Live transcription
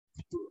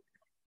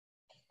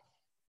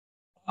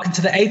Welcome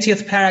to the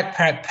 80th Perek,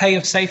 Perek Pei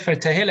of Sefer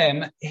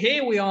Tehillim.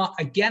 Here we are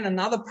again,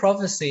 another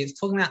prophecy. It's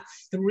talking about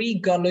 3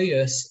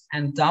 galuyos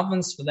and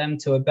davens for them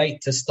to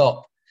abate, to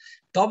stop.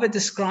 David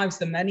describes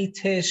the many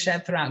tears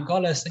shed throughout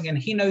Golus. Again,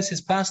 he knows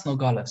his personal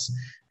Golus.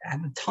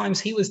 And the times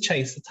he was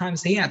chased, the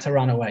times he had to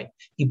run away.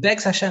 He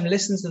begs Hashem,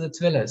 listens to the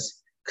tefillahs.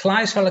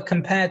 Klal Yisrael are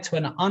compared to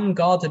an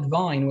unguarded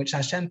vine which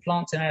Hashem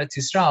planted in Eretz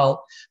Yisrael,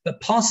 but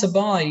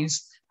passers-by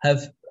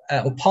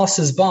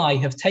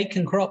have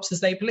taken crops as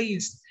they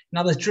pleased. In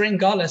other words, during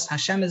Golus,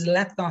 Hashem has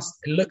left us,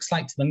 it looks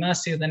like, to the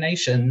mercy of the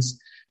nations.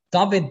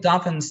 David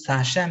davens to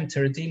Hashem to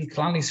redeem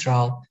Klal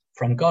Yisrael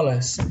from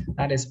Golus.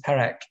 That is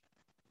Perek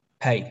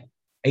Pei,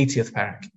 80th Perek.